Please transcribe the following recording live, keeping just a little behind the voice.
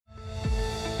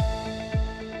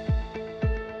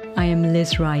I am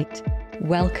Liz Wright.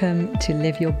 Welcome to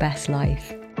Live Your Best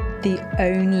Life. The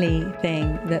only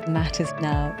thing that matters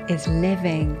now is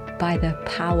living by the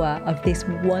power of this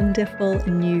wonderful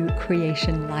new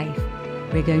creation life.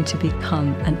 We're going to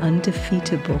become an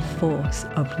undefeatable force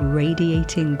of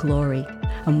radiating glory,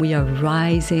 and we are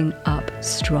rising up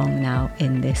strong now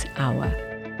in this hour.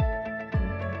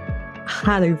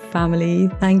 Hello, family.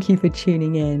 Thank you for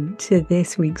tuning in to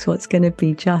this week's what's going to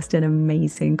be just an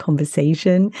amazing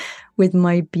conversation with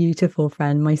my beautiful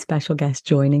friend, my special guest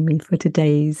joining me for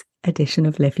today's edition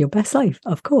of Live Your Best Life,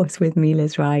 of course, with me,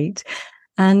 Liz Wright.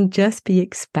 And just be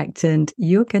expectant.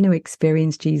 You're going to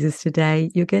experience Jesus today.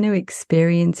 You're going to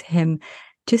experience him.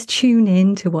 Just tune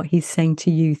in to what he's saying to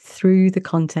you through the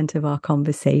content of our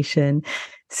conversation.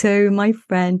 So my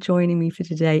friend joining me for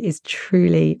today is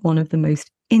truly one of the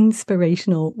most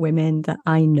inspirational women that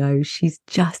I know. She's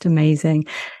just amazing.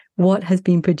 What has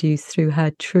been produced through her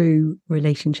true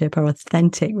relationship, her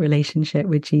authentic relationship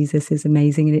with Jesus is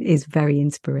amazing, and it is very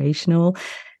inspirational.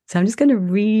 So I'm just going to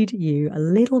read you a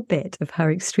little bit of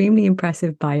her extremely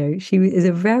impressive bio. She is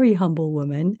a very humble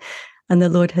woman, and the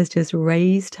Lord has just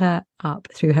raised her up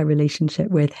through her relationship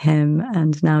with him,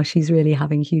 and now she's really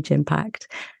having huge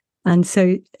impact. And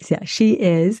so, yeah, she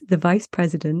is the Vice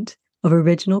President of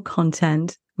Original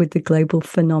Content with the global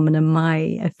phenomenon,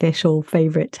 my official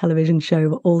favorite television show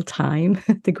of all time,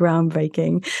 the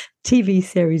groundbreaking TV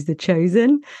series, The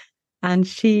Chosen. And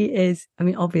she is,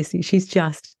 obviously,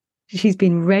 she's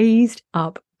been raised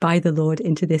up by the Lord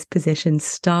into this position,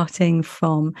 starting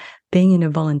from being in a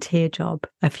volunteer job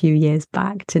a few years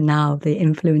back to now the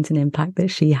influence and impact that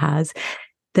she has.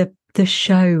 The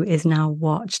show is now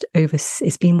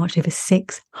it's been watched over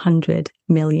 600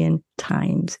 million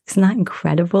times. Isn't that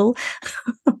incredible?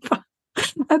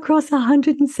 Across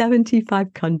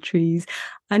 175 countries.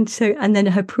 And then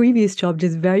her previous job,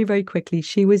 just very, very quickly,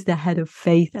 she was the head of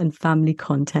faith and family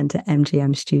content at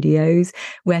MGM Studios,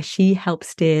 where she helped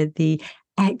steer the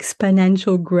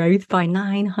exponential growth by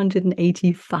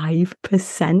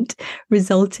 985%,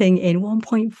 resulting in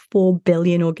 1.4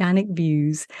 billion organic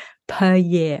views per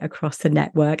year across the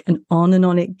network, and on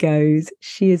it goes.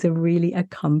 She is a really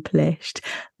accomplished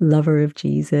lover of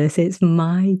Jesus. It's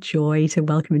my joy to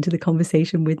welcome into the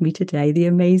conversation with me today the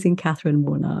amazing Katherine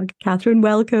Warnock. Katherine,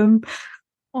 welcome.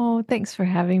 Oh, thanks for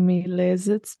having me, Liz.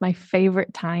 It's my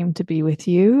favorite time to be with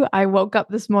you. I woke up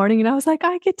this morning and I was like,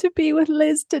 I get to be with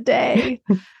Liz today.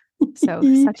 So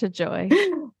such a joy.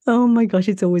 Oh my gosh,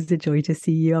 it's always a joy to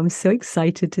see you. I'm so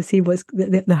excited to see what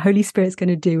the Holy Spirit's going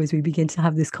to do as we begin to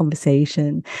have this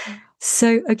conversation.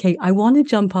 So, okay, I want to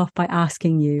jump off by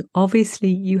asking you, obviously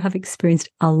you have experienced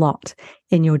a lot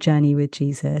in your journey with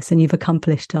Jesus and you've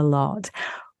accomplished a lot.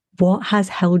 What has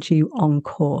held you on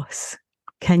course?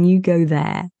 Can you go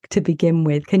there to begin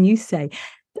with? Can you say,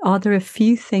 are there a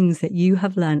few things that you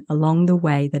have learned along the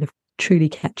way that have truly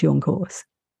kept you on course?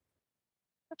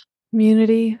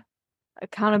 Community,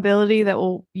 accountability that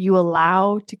you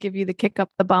allow to give you the kick up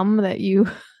the bum that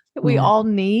we all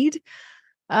need,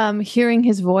 hearing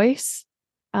his voice,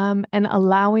 and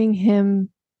allowing him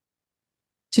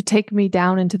to take me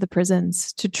down into the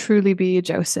prisons to truly be a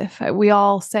Joseph. We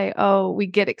all say, we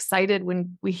get excited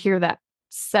when we hear that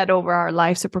said over our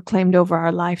lives or proclaimed over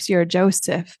our lives, you're a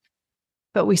Joseph.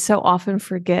 But we so often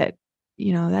forget,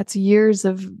 that's years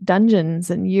of dungeons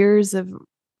and years of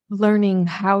learning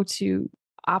how to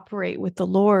operate with the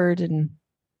Lord and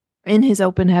in his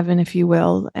open heaven, if you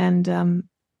will, and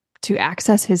to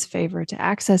access his favor, to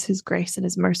access his grace and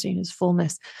his mercy and his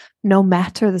fullness, no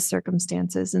matter the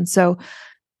circumstances. And so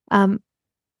I've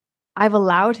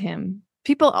allowed him.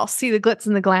 People all see the glitz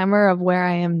and the glamour of where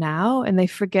I am now, and they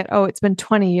forget, it's been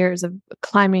 20 years of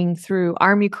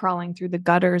army crawling through the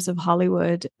gutters of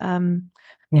Hollywood to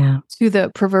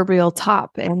the proverbial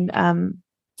top. And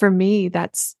for me,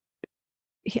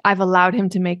 I've allowed him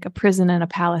to make a prison and a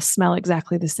palace smell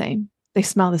exactly the same. They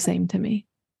smell the same to me.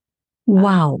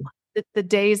 Wow. The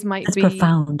days might That's be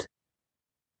profound.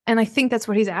 And I think that's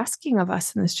what he's asking of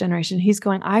us in this generation. He's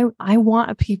going, I want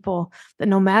a people that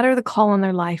no matter the call in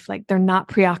their life, like they're not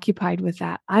preoccupied with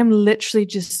that. I'm literally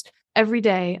just every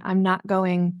day, I'm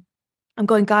going,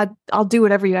 God, I'll do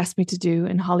whatever you ask me to do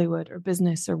in Hollywood or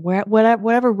business or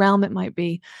whatever realm it might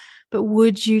be. But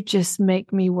would you just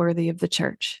make me worthy of the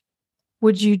church?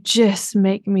 Would you just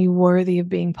make me worthy of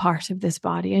being part of this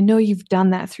body? I know you've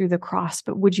done that through the cross,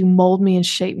 but would you mold me and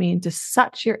shape me into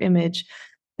such your image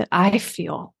that I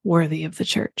feel worthy of the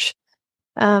church?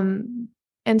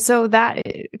 And so that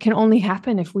can only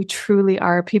happen if we truly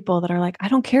are people that are like, I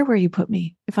don't care where you put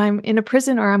me. If I'm in a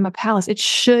prison or I'm a palace, it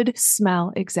should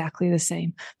smell exactly the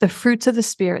same. The fruits of the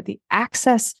Spirit, the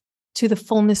access to the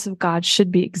fullness of God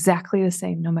should be exactly the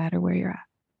same, no matter where you're at.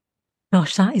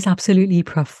 Gosh, that is absolutely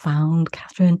profound,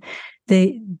 Katherine.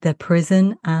 The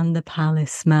prison and the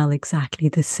palace smell exactly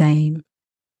the same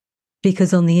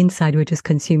because on the inside, we're just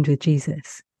consumed with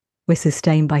Jesus. We're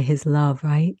sustained by his love,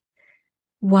 right?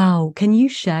 Wow. Can you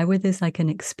share with us like an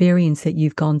experience that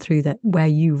you've gone through that where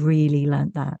you really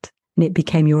learned that and it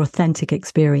became your authentic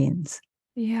experience?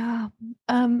 Yeah.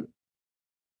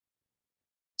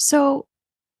 So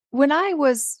I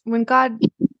was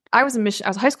I was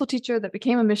a high school teacher that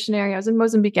became a missionary. I was in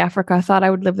Mozambique, Africa. I thought I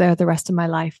would live there the rest of my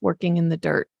life, working in the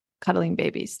dirt, cuddling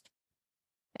babies.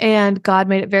 And God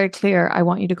made it very clear, I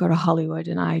want you to go to Hollywood.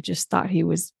 And I just thought he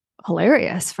was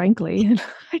hilarious, frankly. And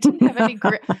I didn't have any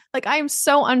like, I am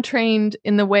so untrained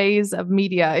in the ways of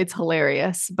media. It's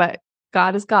hilarious, but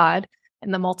God is God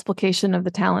and the multiplication of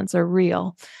the talents are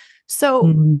real.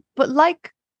 So, but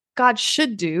like God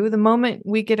should do, the moment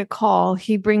we get a call,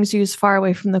 he brings you as far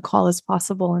away from the call as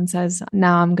possible and says,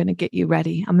 now I'm going to get you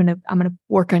ready. I'm going to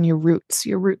work on your roots,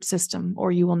 your root system,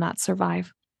 or you will not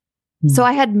survive. So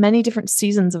I had many different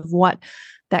seasons of what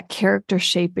that character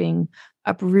shaping,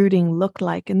 uprooting looked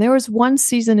like. And there was one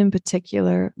season in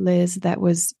particular, Liz, that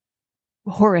was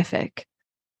horrific.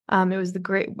 It was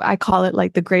I call it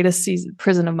like the greatest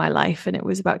prison of my life. And it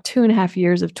was about 2.5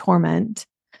 years of torment.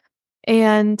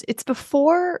 And it's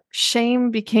before shame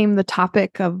became the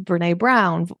topic of Brene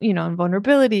Brown, and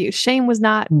vulnerability. Shame was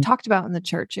not talked about in the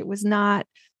church. It was not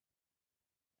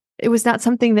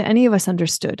something that any of us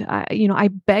understood. I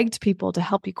begged people to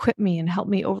help equip me and help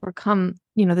me overcome,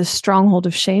 this stronghold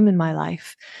of shame in my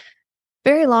life.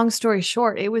 Very long story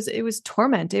short, it was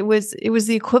torment. It was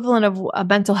the equivalent of a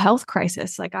mental health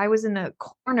crisis. Like I was in a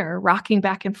corner, rocking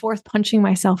back and forth, punching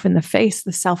myself in the face.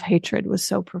 The self-hatred was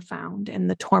so profound and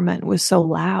the torment was so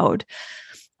loud.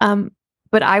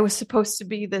 But I was supposed to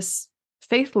be this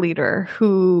faith leader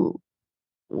who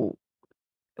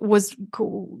was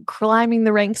climbing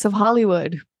the ranks of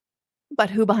Hollywood,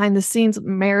 but who behind the scenes,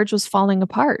 marriage was falling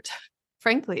apart.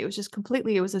 Frankly, it was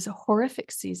this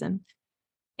horrific season.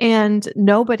 And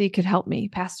nobody could help me,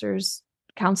 pastors,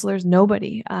 counselors,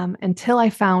 nobody, until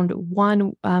I found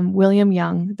one, William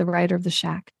Young, the writer of The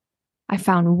Shack. I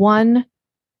found one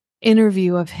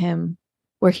interview of him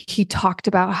where he talked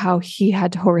about how he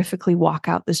had to horrifically walk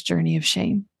out this journey of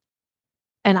shame.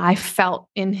 And I felt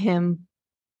in him,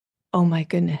 oh my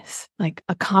goodness, like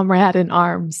a comrade in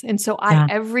arms. And so I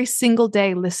every single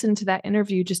day listened to that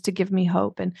interview just to give me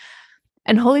hope.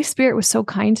 And Holy Spirit was so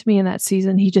kind to me in that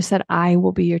season. He just said, I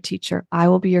will be your teacher. I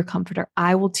will be your comforter.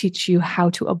 I will teach you how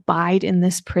to abide in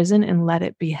this prison and let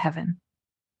it be heaven.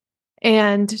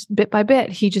 And bit by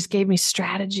bit, he just gave me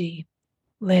strategy,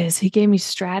 Liz. He gave me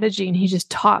strategy and he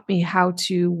just taught me how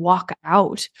to walk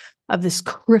out of this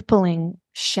crippling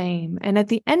shame. And at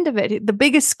the end of it, the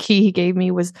biggest key he gave me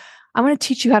was, I'm going to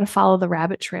teach you how to follow the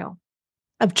rabbit trail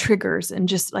of triggers and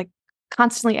just like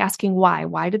constantly asking why.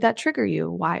 Why did that trigger you?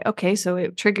 Why? Okay, so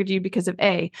it triggered you because of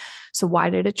A. So why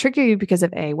did it trigger you because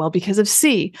of A? Well, because of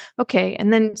C. Okay,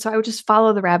 and then so I would just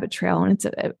follow the rabbit trail, and it's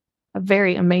a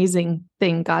very amazing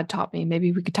thing God taught me.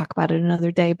 Maybe we could talk about it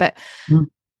another day, but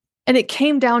and it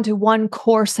came down to one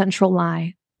core central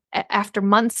lie. After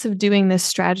months of doing this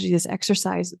strategy, this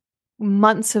exercise,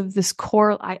 months of this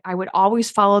core, I would always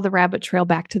follow the rabbit trail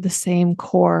back to the same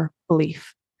core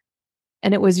belief.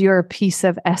 And it was, you're a piece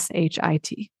of SHIT.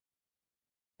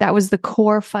 That was the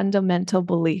core fundamental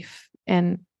belief.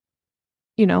 And,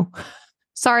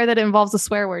 sorry that it involves a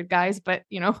swear word, guys, but,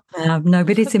 no,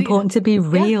 but it's important to be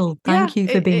real. Thank you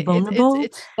for being vulnerable.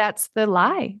 That's the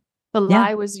lie. The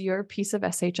lie was, your piece of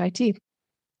SHIT.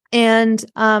 And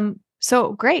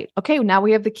so great. Okay, now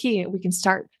we have the key. We can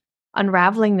start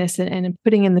unraveling this and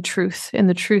putting in the truth. And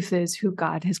the truth is who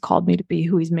God has called me to be,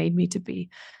 who he's made me to be.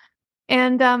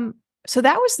 And so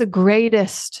that was the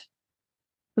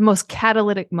most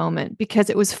catalytic moment,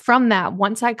 because it was from that,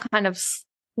 once I kind of,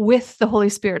 with the Holy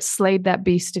Spirit, slayed that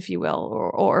beast, if you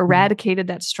will, or eradicated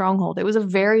that stronghold. It was a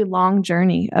very long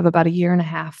journey of about 1.5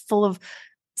 years, full of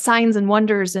signs and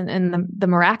wonders and the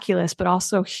miraculous, but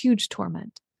also huge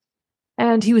torment.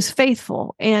 And he was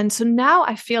faithful. And so now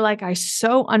I feel like I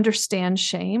so understand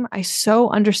shame. I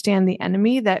so understand the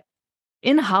enemy that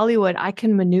in Hollywood, I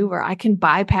can maneuver, I can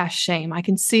bypass shame. I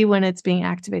can see when it's being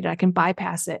activated. I can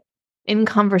bypass it in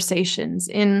conversations,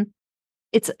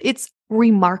 it's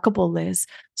remarkable, Liz.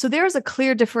 So there's a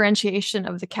clear differentiation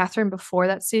of the Katherine before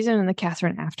that season and the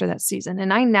Katherine after that season.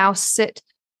 And I now sit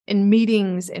in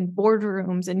meetings and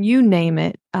boardrooms and you name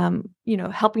it,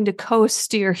 helping to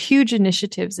co-steer huge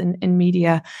initiatives in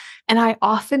media. And I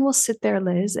often will sit there,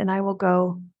 Liz, and I will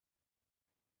go,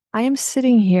 I am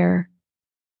sitting here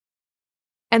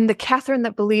And the Katherine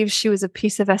that believes she was a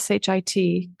piece of shit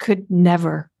could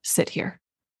never sit here,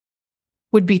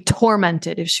 would be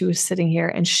tormented if she was sitting here,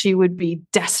 and she would be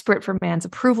desperate for man's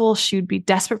approval. She would be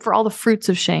desperate for all the fruits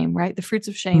of shame, right? The fruits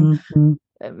of shame,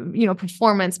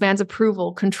 performance, man's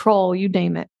approval, control, you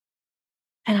name it.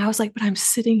 And I was like, but I'm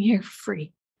sitting here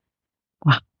free.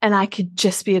 Wow. And I could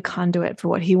just be a conduit for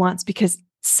what he wants, because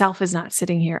self is not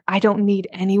sitting here. I don't need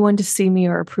anyone to see me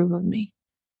or approve of me.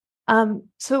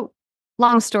 So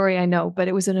long story, I know, but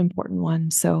it was an important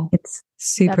one. So it's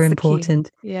super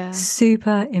important. Yeah.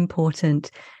 Super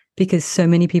important, because so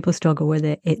many people struggle with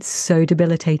it. It's so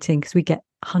debilitating because we get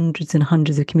hundreds and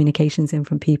hundreds of communications in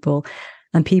from people,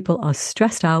 and people are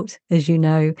stressed out, as you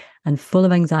know, and full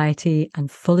of anxiety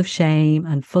and full of shame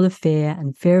and full of fear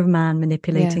of man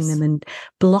manipulating them and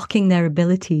blocking their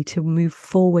ability to move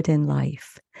forward in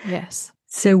life. Yes.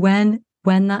 So when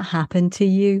that happened to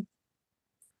you,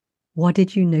 what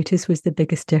did you notice was the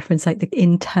biggest difference? Like the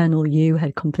internal you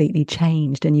had completely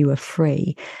changed and you were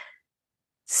free.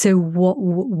 So what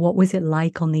was it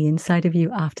like on the inside of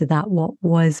you after that? What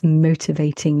was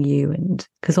motivating you? And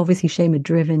because obviously shame had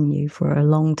driven you for a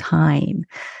long time.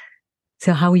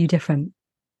 So how were you different?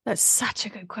 That's such a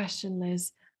good question,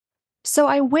 Liz. So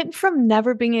I went from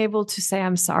never being able to say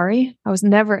I'm sorry. I was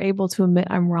never able to admit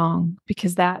I'm wrong,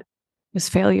 because that was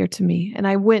failure to me. And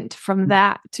I went from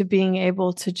that to being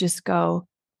able to just go,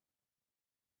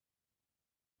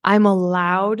 I'm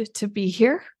allowed to be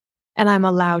here and I'm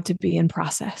allowed to be in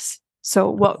process.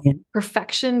 So what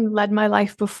perfection led my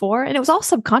life before, and it was all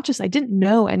subconscious. I didn't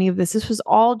know any of this. This was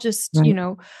all just,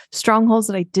 strongholds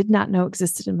that I did not know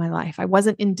existed in my life. I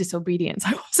wasn't in disobedience.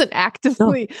 I wasn't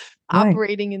actively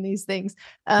operating in these things.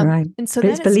 And so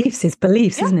it's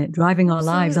beliefs, isn't it? Driving our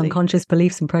lives, unconscious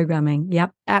beliefs and programming.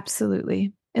 Yep.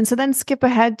 Absolutely. And so then skip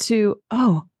ahead to,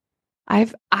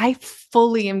 I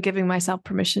fully am giving myself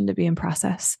permission to be in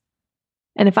process.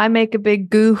 And if I make a big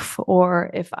goof,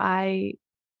 or if I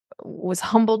was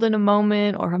humbled in a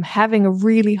moment, or I'm having a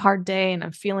really hard day and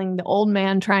I'm feeling the old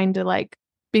man trying to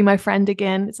be my friend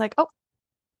again, it's like,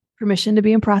 permission to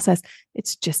be in process.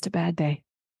 It's just a bad day.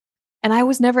 And I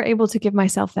was never able to give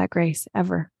myself that grace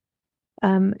ever.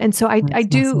 And so I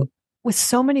do, with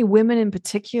so many women in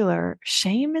particular,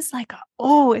 shame is like,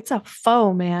 it's a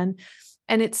foe, man.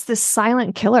 And it's this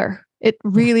silent killer. It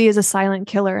really is a silent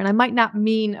killer. And I might not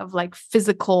mean of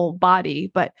physical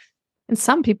body, but in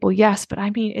some people, yes. But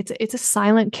I mean, it's a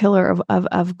silent killer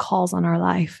of calls on our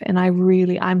life. And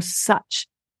I'm such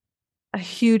a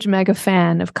huge mega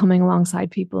fan of coming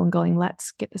alongside people and going,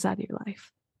 let's get this out of your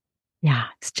life. Yeah,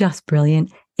 it's just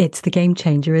brilliant. It's the game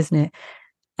changer, isn't it?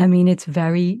 I mean, it's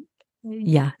very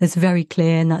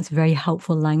clear, and that's very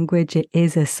helpful language. It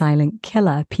is a silent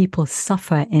killer. People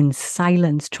suffer in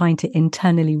silence, trying to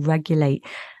internally regulate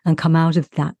and come out of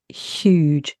that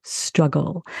huge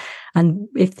struggle. And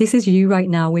if this is you right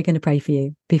now, we're going to pray for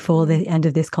you. Before the end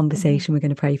of this conversation, we're going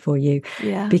to pray for you.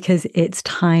 Yeah. Because it's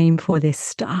time for this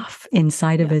stuff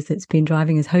inside of us that's been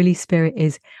driving us. Holy Spirit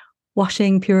is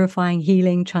washing, purifying,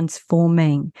 healing,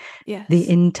 transforming the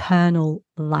internal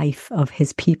life of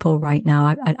his people right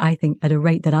now. I think at a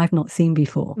rate that I've not seen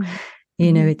before.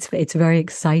 It's very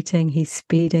exciting. He's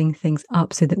speeding things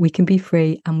up so that we can be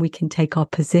free and we can take our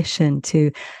position to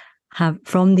have,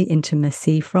 from the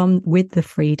intimacy, with the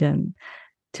freedom,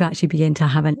 to actually begin to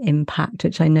have an impact,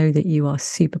 which I know that you are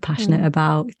super passionate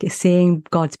about, seeing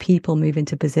God's people move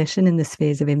into position in the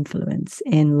spheres of influence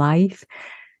in life.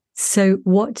 So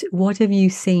what have you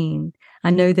seen? I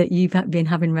know that you've been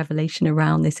having revelation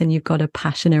around this, and you've got a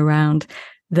passion around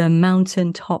the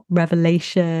mountaintop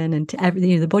revelation and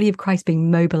everything, the body of Christ being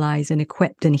mobilized and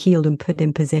equipped and healed and put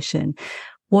in position.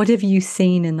 What have you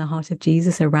seen in the heart of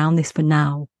Jesus around this for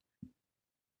now?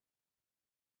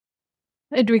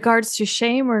 In regards to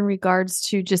shame, or in regards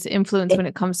to just influence when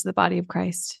it comes to the body of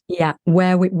Christ? Yeah,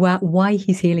 why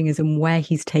he's healing us and where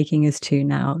he's taking us to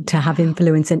now to have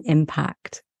influence and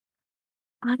impact.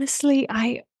 Honestly,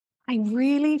 I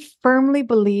really firmly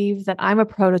believe that I'm a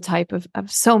prototype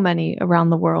of so many around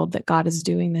the world that God is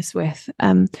doing this with.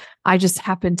 I just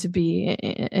happen to be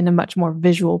in a much more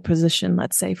visual position,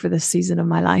 let's say, for this season of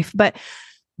my life. But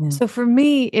so for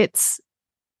me, it's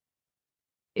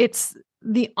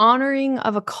the honoring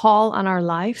of a call on our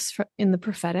lives in the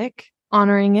prophetic,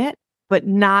 honoring it, but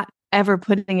not ever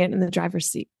putting it in the driver's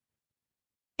seat.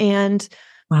 And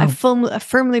I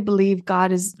firmly believe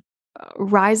God is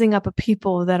rising up a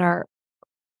people that are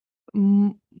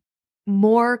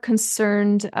more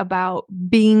concerned about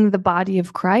being the body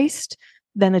of Christ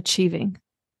than achieving.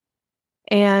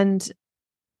 And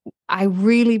I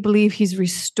really believe he's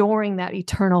restoring that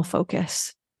eternal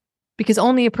focus. because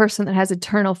only a person that has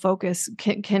eternal focus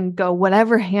can go,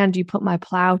 whatever hand you put my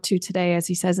plow to today, as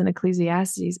he says in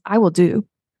Ecclesiastes, I will do.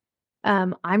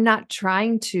 I'm not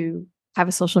trying to have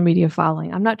a social media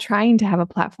following. I'm not trying to have a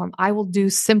platform. I will do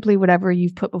simply whatever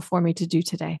you've put before me to do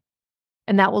today.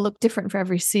 And that will look different for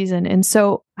every season. And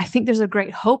so I think there's a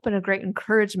great hope and a great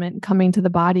encouragement coming to the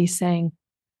body saying,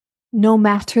 no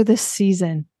matter the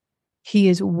season, he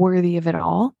is worthy of it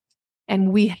all.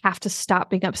 And we have to stop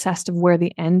being obsessed of where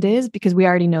the end is, because we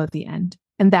already know the end.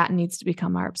 And that needs to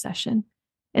become our obsession.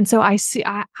 And so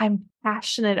I'm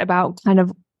passionate about kind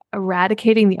of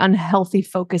eradicating the unhealthy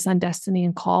focus on destiny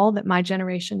and call that my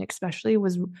generation especially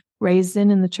was raised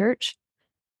in the church.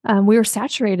 We were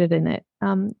saturated in it,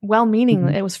 well-meaning.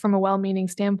 It was from a well-meaning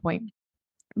standpoint,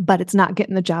 but it's not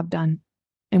getting the job done.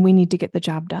 And we need to get the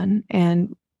job done.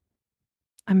 And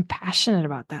I'm passionate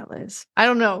about that, Liz. I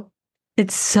don't know.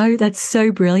 That's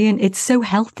so brilliant. It's so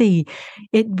healthy.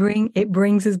 It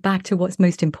brings us back to what's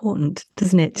most important,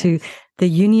 doesn't it? Yes. To the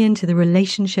union, to the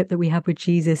relationship that we have with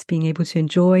Jesus, being able to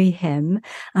enjoy him,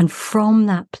 and from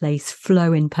that place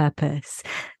flow in purpose.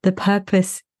 The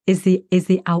purpose is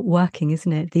the outworking,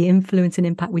 isn't it? The influence and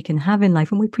impact we can have in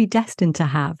life, and we're predestined to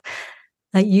have.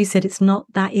 Like you said,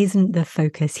 that isn't the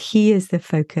focus. He is the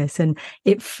focus, and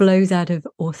it flows out of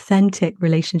authentic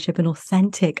relationship and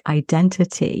authentic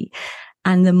identity.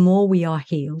 And the more we are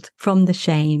healed from the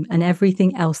shame and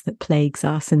everything else that plagues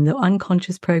us and the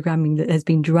unconscious programming that has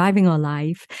been driving our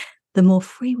life, the more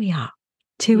free we are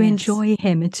to enjoy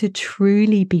him and to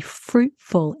truly be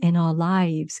fruitful in our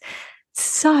lives.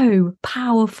 So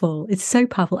powerful. It's so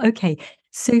powerful. Okay.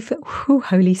 So for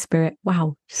Holy Spirit,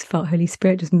 wow, just felt Holy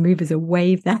Spirit just move as a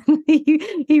wave then.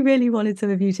 He really wanted some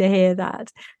of you to hear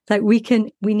that. Like we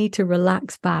need to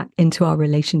relax back into our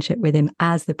relationship with him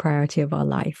as the priority of our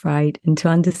life, right? And to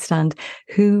understand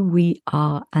who we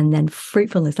are, and then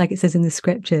fruitfulness, like it says in the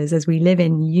scriptures, as we live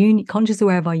in conscious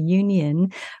aware of our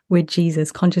union with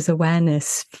Jesus, conscious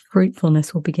awareness,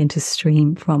 fruitfulness will begin to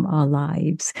stream from our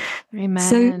lives.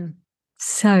 Amen.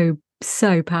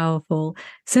 So powerful,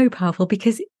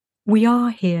 because we are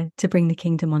here to bring the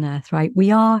kingdom on earth, right? We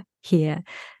are here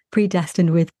predestined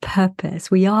with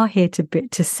purpose. We are here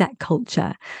to set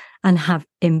culture and have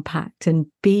impact and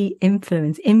be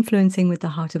influencing with the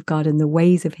heart of God and the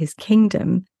ways of his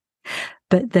kingdom,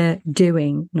 but the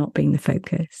doing not being the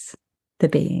focus, the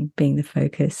being the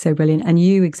focus. So brilliant. And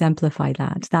you exemplify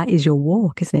that. That is your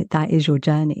walk, isn't it? That is your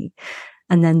journey.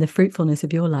 And then the fruitfulness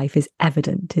of your life is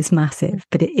evident, is massive,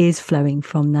 but it is flowing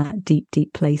from that deep,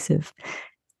 deep place of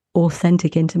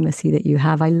authentic intimacy that you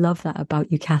have. I love that about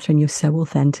you, Katherine. You're so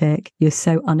authentic. You're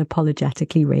so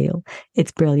unapologetically real.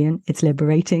 It's brilliant. It's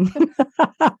liberating.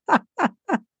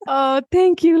 Oh,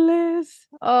 thank you, Liz.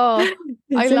 Oh,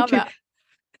 I love that.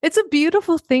 It's a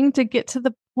beautiful thing to get to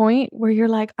the point where you're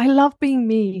like, I love being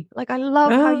me. Like, I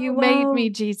love how you made me,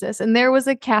 Jesus. And there was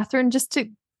a Katherine, just to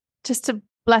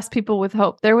bless people with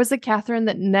hope. There was a Katherine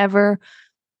that never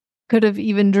could have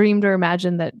even dreamed or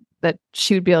imagined that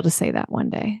she would be able to say that one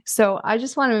day. So I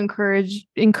just want to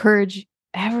encourage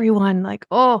everyone, like,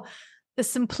 the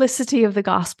simplicity of the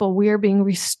gospel. We are being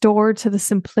restored to the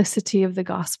simplicity of the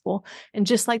gospel. And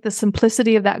just like the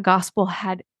simplicity of that gospel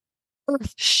had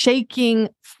earth-shaking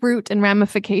fruit and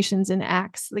ramifications in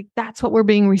Acts, like that's what we're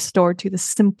being restored to. The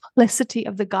simplicity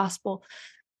of the gospel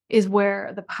is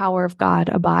where the power of God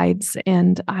abides.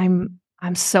 And I'm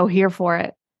so here for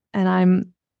it.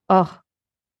 And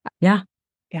yeah,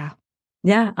 I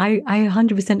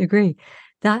 100% agree.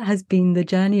 That has been the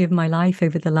journey of my life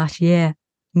over the last year.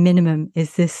 Minimum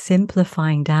is this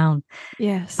simplifying down.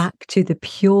 Yes. Back to the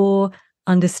pure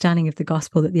understanding of the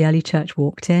gospel that the early church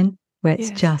walked in, where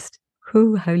it's just,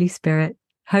 Holy Spirit,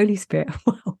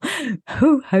 wow.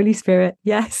 Holy Spirit.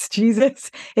 Yes,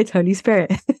 Jesus, it's Holy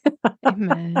Spirit.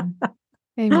 Amen.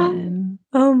 Amen.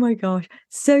 Oh my gosh.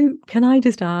 So can I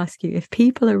just ask you, if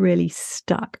people are really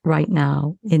stuck right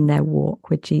now in their walk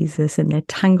with Jesus and they're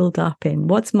tangled up in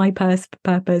what's my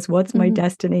purpose, what's my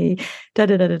destiny,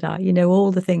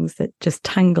 all the things that just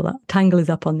tangle us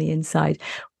up on the inside.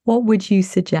 What would you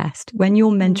suggest when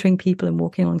you're mentoring people and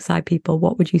walking alongside people?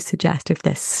 What would you suggest if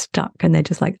they're stuck and they're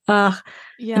just like,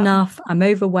 enough, I'm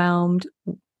overwhelmed,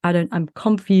 I'm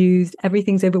confused,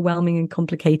 everything's overwhelming and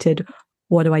complicated.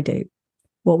 What do I do?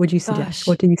 What would you suggest?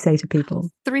 What do you say to people?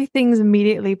 3 things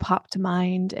immediately pop to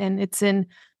mind. And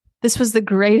this was the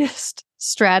greatest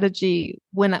strategy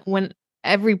when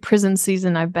every prison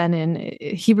season I've been in.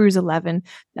 Hebrews 11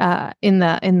 in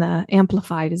the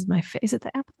Amplified is is it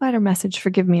the Amplified or Message?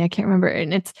 Forgive me, I can't remember.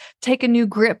 And it's take a new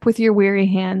grip with your weary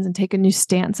hands and take a new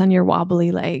stance on your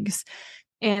wobbly legs.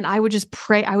 And I would just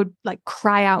pray. I would like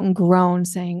cry out and groan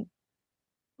saying,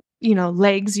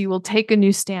 legs, you will take a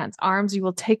new stance. Arms, you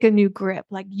will take a new grip.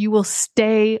 Like, you will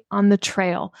stay on the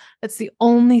trail. That's the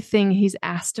only thing he's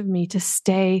asked of me, to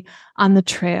stay on the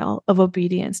trail of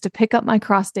obedience, to pick up my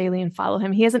cross daily and follow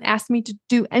him. He hasn't asked me to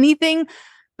do anything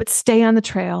but stay on the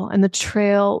trail, and the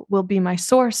trail will be my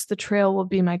source. The trail will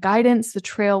be my guidance. The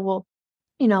trail will,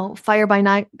 fire by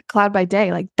night, cloud by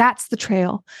day. Like, that's the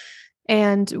trail.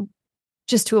 And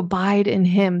just to abide in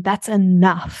him, that's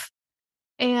enough.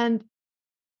 And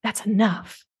that's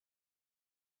enough.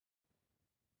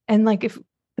 And like, if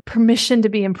the permission to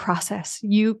be in process,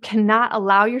 you cannot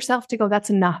allow yourself to go, that's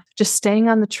enough. Just staying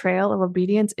on the trail of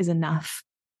obedience is enough.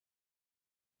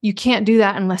 You can't do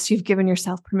that unless you've given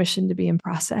yourself permission to be in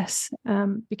process.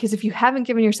 Because if you haven't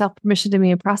given yourself permission to be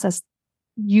in process,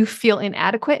 you feel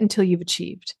inadequate until you've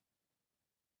achieved.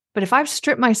 But if I've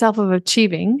stripped myself of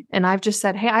achieving and I've just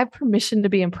said, hey, I have permission to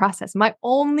be in process. My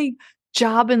only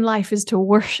job in life is to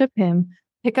worship him,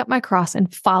 pick up my cross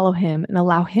and follow him and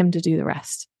allow him to do the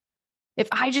rest. If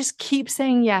I just keep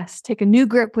saying yes, take a new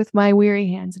grip with my weary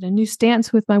hands and a new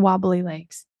stance with my wobbly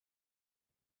legs,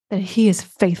 then he is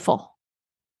faithful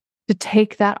to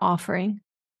take that offering.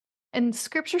 And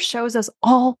scripture shows us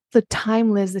all the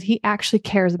time, Liz, that he actually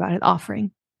cares about an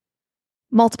offering.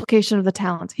 Multiplication of the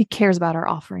talents. He cares about our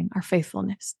offering, our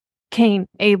faithfulness. Cain,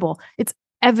 Abel, it's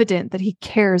evident that he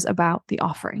cares about the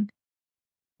offering.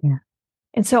 Yeah.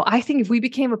 And so I think if we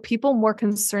became a people more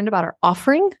concerned about our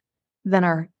offering than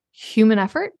our human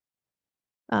effort,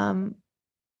 and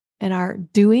our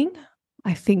doing,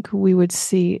 I think we would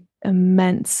see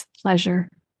immense pleasure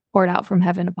poured out from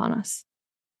heaven upon us.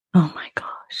 Oh my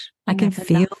gosh. I can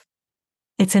feel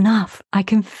it's enough. I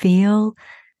can feel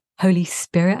Holy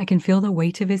Spirit. I can feel the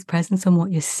weight of his presence on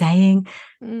what you're saying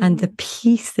and the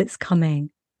peace that's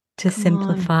coming to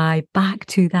simplify back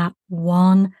to that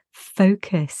one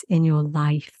focus in your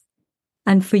life.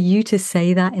 And for you to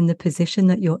say that in the position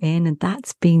that you're in, and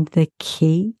that's been the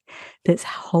key that's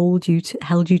held you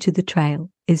to the trail,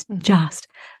 is just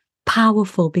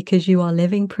powerful, because you are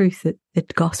living proof that the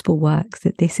gospel works,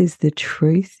 that this is the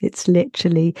truth. It's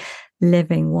literally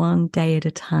living one day at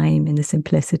a time in the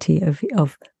simplicity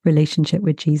of relationship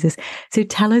with Jesus. So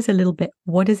tell us a little bit,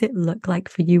 what does it look like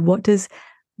for you? What does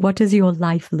your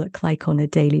life look like on a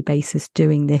daily basis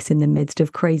doing this in the midst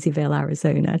of Crazyville,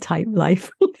 Arizona type life?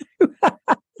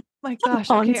 My gosh.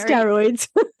 On steroids.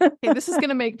 Okay, this is going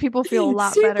to make people feel a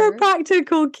lot Super better. Super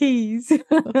practical keys. So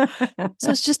I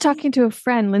was just talking to a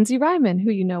friend, Lindsay Ryman, who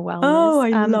you know well. Oh,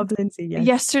 Liz, I love Lindsay. Yes.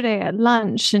 Yesterday at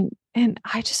lunch. And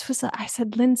I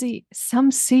said, Lindsay, some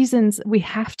seasons we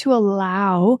have to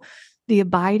allow the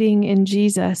abiding in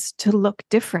Jesus to look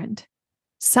different.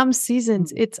 Some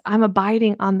seasons I'm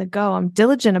abiding on the go. I'm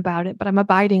diligent about it, but I'm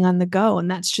abiding on the go. And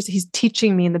that's just, he's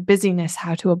teaching me in the busyness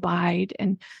how to abide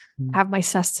and have my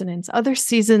sustenance. Other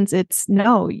seasons it's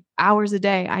no, hours a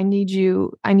day. I need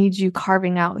you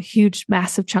carving out huge,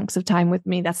 massive chunks of time with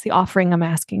me. That's the offering I'm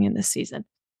asking in this season.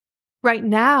 Right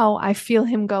now, I feel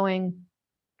him going,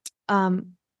 I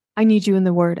need you in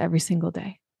the word every single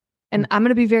day. And I'm going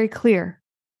to be very clear.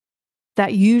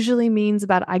 That usually means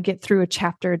I get through a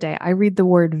chapter a day. I read the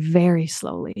word very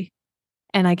slowly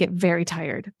and I get very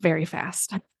tired very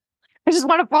fast. I just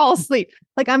want to fall asleep.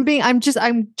 Like I'm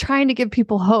trying to give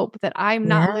people hope that I'm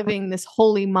not living this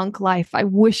holy monk life. I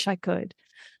wish I could.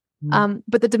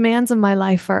 But the demands of my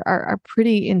life are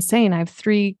pretty insane. I have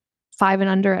 3, 5 and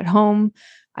under at home.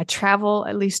 I travel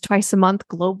at least twice a month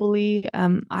globally.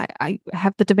 I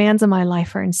have the demands of my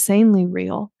life are insanely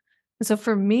real. And so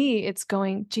for me, it's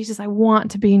going, Jesus, I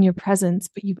want to be in your presence,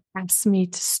 but you've asked me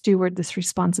to steward this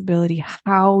responsibility.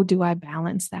 How do I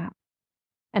balance that?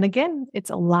 And again, it's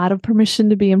a lot of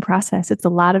permission to be in process. It's a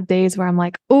lot of days where I'm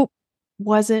like, oh,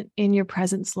 wasn't in your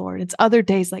presence, Lord. It's other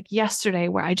days like yesterday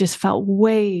where I just felt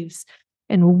waves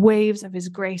and waves of his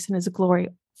grace and his glory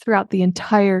throughout the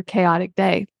entire chaotic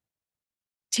day,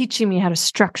 teaching me how to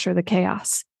structure the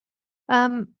chaos.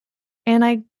 And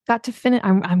I got to finish.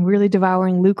 I'm really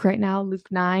devouring Luke right now. Luke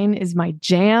 9 is my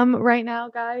jam right now,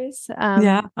 guys.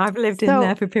 I've lived in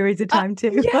there for periods of time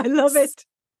too. Yes. I love it.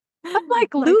 I'm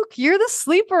like, Luke, you're the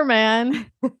sleeper,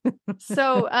 man.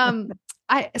 So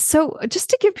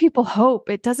just to give people hope,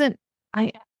 it doesn't,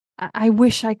 I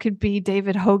wish I could be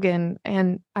David Hogan,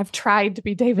 and I've tried to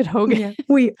be David Hogan. Yeah,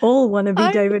 we all want to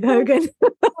be David Hogan.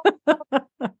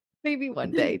 Maybe one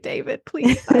day, David,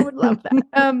 please. I would love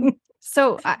that.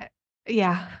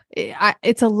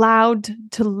 It's allowed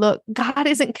to look. God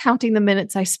isn't counting the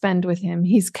minutes I spend with him.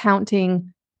 He's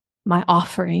counting my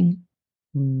offering.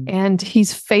 And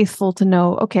he's faithful to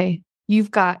know, okay, you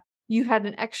had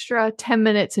an extra 10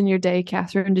 minutes in your day,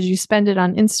 Katherine. Did you spend it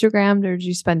on Instagram or did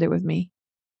you spend it with me?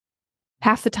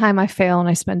 half the time I fail and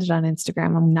I spend it on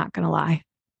Instagram. I'm not going to lie.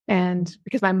 And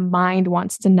because my mind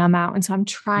wants to numb out. And so I'm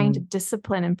trying to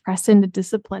discipline and press into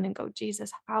discipline and go,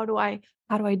 Jesus, how do I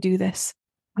do this?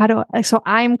 So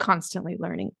I'm constantly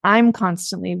learning. I'm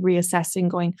constantly reassessing,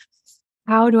 going,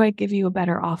 how do I give you a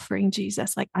better offering,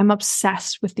 Jesus? Like, I'm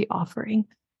obsessed with the offering,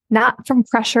 not from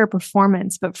pressure or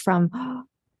performance, but from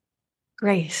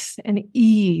grace and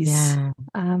ease.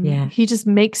 He just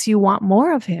makes you want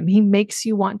more of him. He makes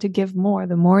you want to give more.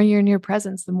 The more you're in your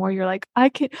presence, the more you're like, I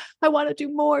want to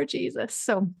do more, Jesus.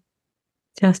 So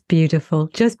just beautiful.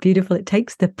 It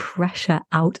takes the pressure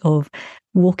out of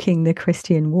walking the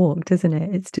Christian walk, doesn't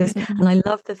it? It's just, and I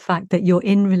love the fact that you're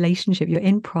in relationship, you're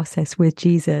in process with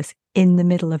Jesus in the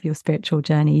middle of your spiritual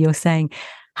journey. You're saying,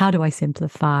 how do I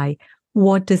simplify?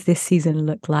 What does this season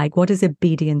look like? What does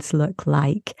obedience look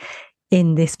like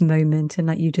in this moment? And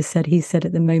like you just said, he said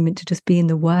at the moment to just be in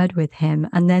the word with him.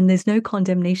 And then there's no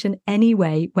condemnation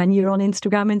anyway when you're on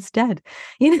Instagram instead.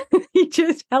 You know, he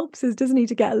just helps us, doesn't he,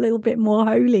 to get a little bit more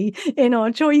holy in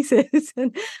our choices.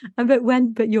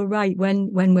 But you're right, when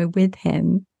we're with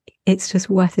him, it's just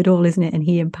worth it all, isn't it? And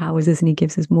he empowers us and he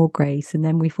gives us more grace. And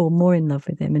then we fall more in love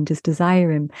with him and just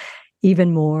desire him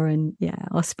even more. And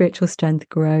our spiritual strength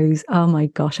grows. Oh my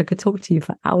gosh, I could talk to you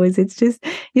for hours. It's just,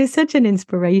 you're such an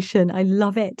inspiration. I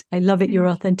love it. Your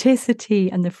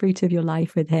authenticity and the fruit of your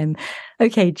life with him.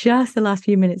 Okay, just the last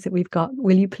few minutes that we've got,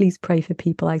 will you please pray for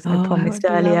people, as I promised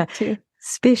earlier,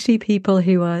 especially people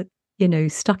who are,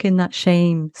 stuck in that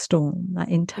shame storm, that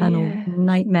internal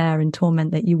nightmare and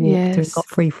torment that you walked through and got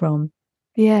free from?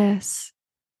 Yes.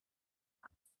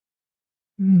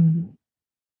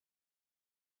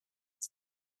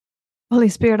 Holy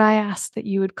Spirit, I ask that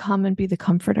you would come and be the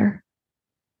comforter,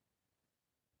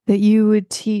 that you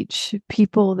would teach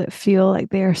people that feel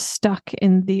like they are stuck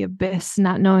in the abyss,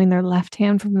 not knowing their left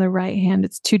hand from their right hand.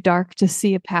 It's too dark to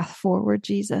see a path forward,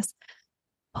 Jesus.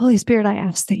 Holy Spirit, I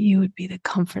ask that you would be the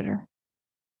comforter.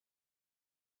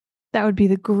 That would be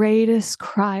the greatest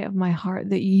cry of my heart,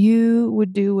 that you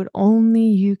would do what only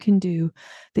you can do,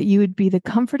 that you would be the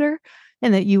comforter,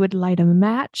 and that you would light a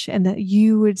match, and that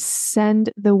you would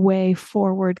send the way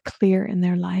forward clear in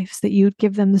their lives, that you would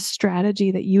give them the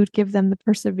strategy, that you would give them the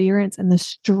perseverance and the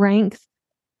strength,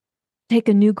 take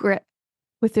a new grip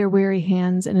with their weary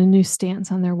hands and a new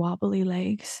stance on their wobbly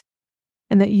legs,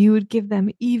 and that you would give them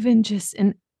even just,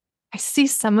 and I see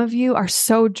some of you are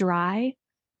so dry,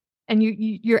 and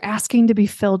you're asking to be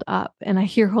filled up, and I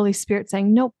hear Holy Spirit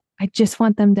saying, nope, I just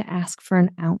want them to ask for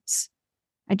an ounce.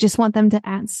 I just want them to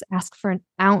ask for an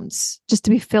ounce, just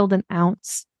to be filled an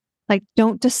ounce. Like,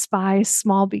 don't despise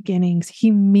small beginnings.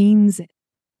 He means it.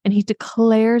 And he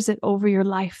declares it over your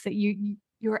life, that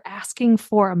you're asking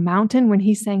for a mountain when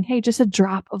he's saying, hey, just a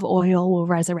drop of oil will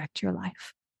resurrect your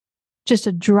life. Just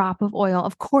a drop of oil.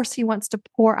 Of course, he wants to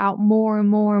pour out more and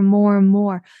more and more and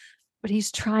more, but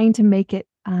he's trying to make it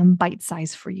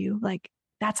bite-sized for you. Like,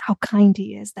 that's how kind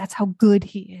he is. That's how good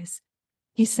he is.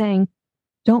 He's saying,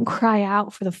 don't cry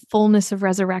out for the fullness of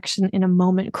resurrection in a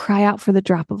moment. Cry out for the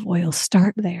drop of oil.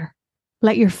 Start there.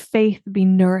 Let your faith be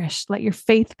nourished. Let your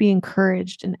faith be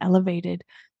encouraged and elevated.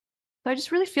 So I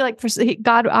just really feel like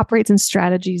God operates in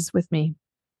strategies with me.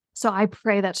 So I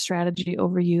pray that strategy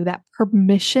over you, that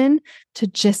permission to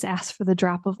just ask for the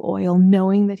drop of oil,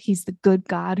 knowing that he's the good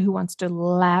God who wants to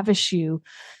lavish you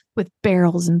with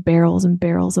barrels and barrels and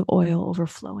barrels of oil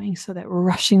overflowing, so that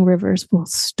rushing rivers will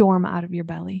storm out of your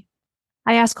belly.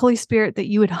 I ask, Holy Spirit, that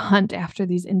you would hunt after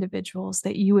these individuals,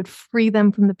 that you would free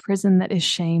them from the prison that is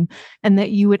shame, and that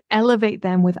you would elevate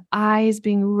them with eyes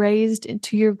being raised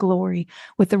into your glory,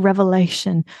 with the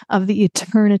revelation of the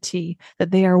eternity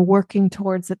that they are working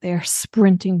towards, that they are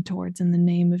sprinting towards, in the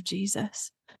name of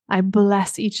Jesus. I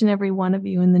bless each and every one of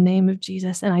you in the name of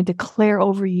Jesus, and I declare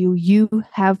over you, you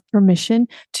have permission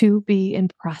to be in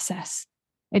process.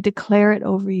 I declare it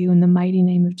over you in the mighty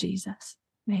name of Jesus.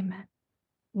 Amen.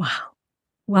 Wow.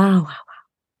 Wow.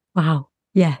 Wow.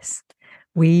 Yes,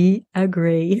 we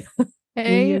agree.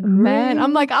 Amen.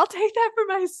 I'm like, I'll take that for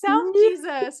myself,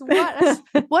 Jesus.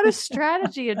 What a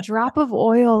strategy, a drop of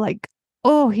oil. Like,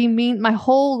 my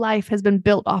whole life has been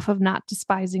built off of not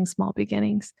despising small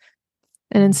beginnings,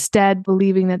 and instead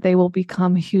believing that they will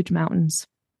become huge mountains.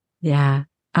 Yeah,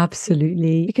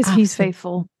 absolutely. Because he's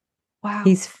faithful. Wow.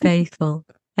 He's faithful.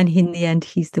 And in the end,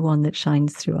 he's the one that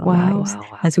shines through our lives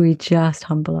as we just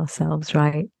humble ourselves,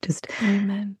 right? Just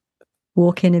Amen.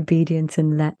 Walk in obedience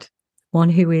and let one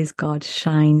who is God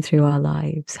shine through our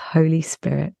lives. Holy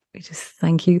Spirit, we just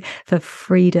thank you for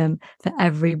freedom for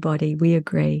everybody. We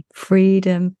agree.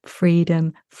 Freedom,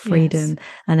 freedom, freedom. Yes.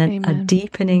 And a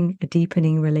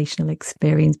deepening relational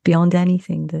experience beyond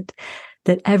anything that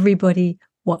that everybody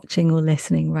watching or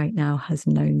listening right now has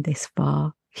known this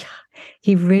far.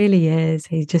 He really is.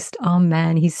 He's just our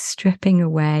man. He's stripping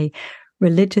away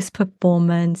religious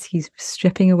performance. He's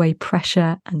stripping away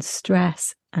pressure and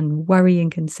stress and worry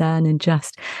and concern, and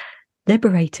just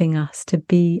liberating us to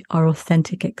be our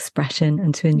authentic expression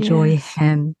and to enjoy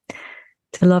him,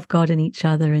 to love God and each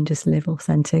other and just live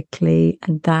authentically.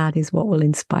 And that is what will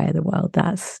inspire the world.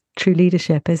 That's true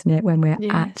leadership, isn't it? When we're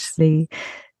actually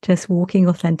just walking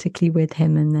authentically with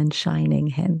him and then shining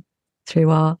him through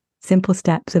our simple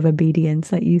steps of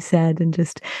obedience, like you said, and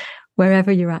just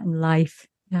wherever you're at in life,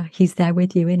 he's there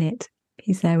with you in it.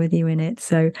 He's there with you in it.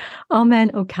 So, amen.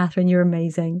 Oh, Katherine, you're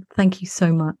amazing. Thank you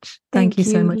so much. Thank you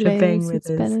so much, Liz, for being with us.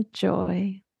 It's been a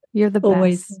joy. You're the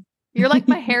best. You're like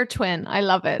my hair twin. I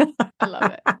love it. I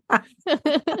love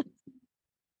it.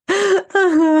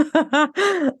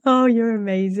 Oh, you're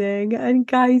amazing. And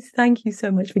guys, thank you so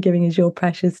much for giving us your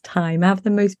precious time. Have the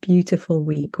most beautiful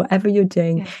week. Whatever you're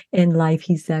doing in life,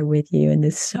 he's there with you, and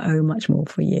there's so much more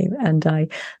for you. And I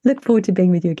look forward to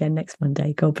being with you again next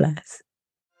Monday. God bless.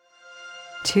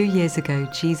 2 years ago,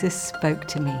 Jesus spoke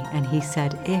to me and he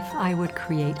said, if I would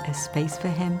create a space for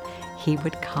him, he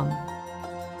would come.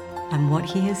 And what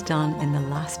he has done in the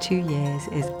last 2 years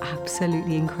is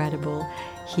absolutely incredible.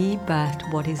 He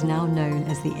birthed what is now known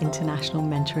as the International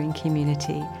Mentoring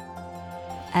Community.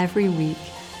 Every week,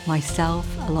 myself,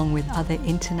 along with other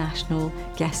international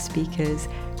guest speakers,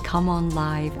 come on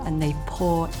live and they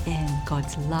pour in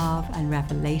God's love and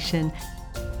revelation.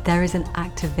 There is an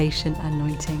activation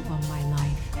anointing on my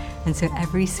life. And so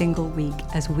every single week,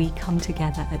 as we come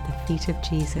together at the feet of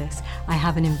Jesus, I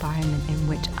have an environment in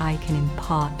which I can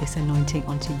impart this anointing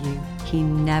onto you. He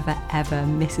never, ever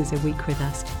misses a week with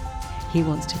us. He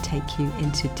wants to take you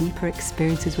into deeper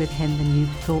experiences with him than you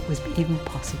thought was even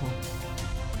possible.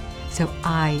 So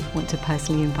I want to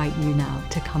personally invite you now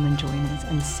to come and join us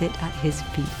and sit at his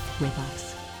feet with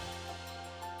us.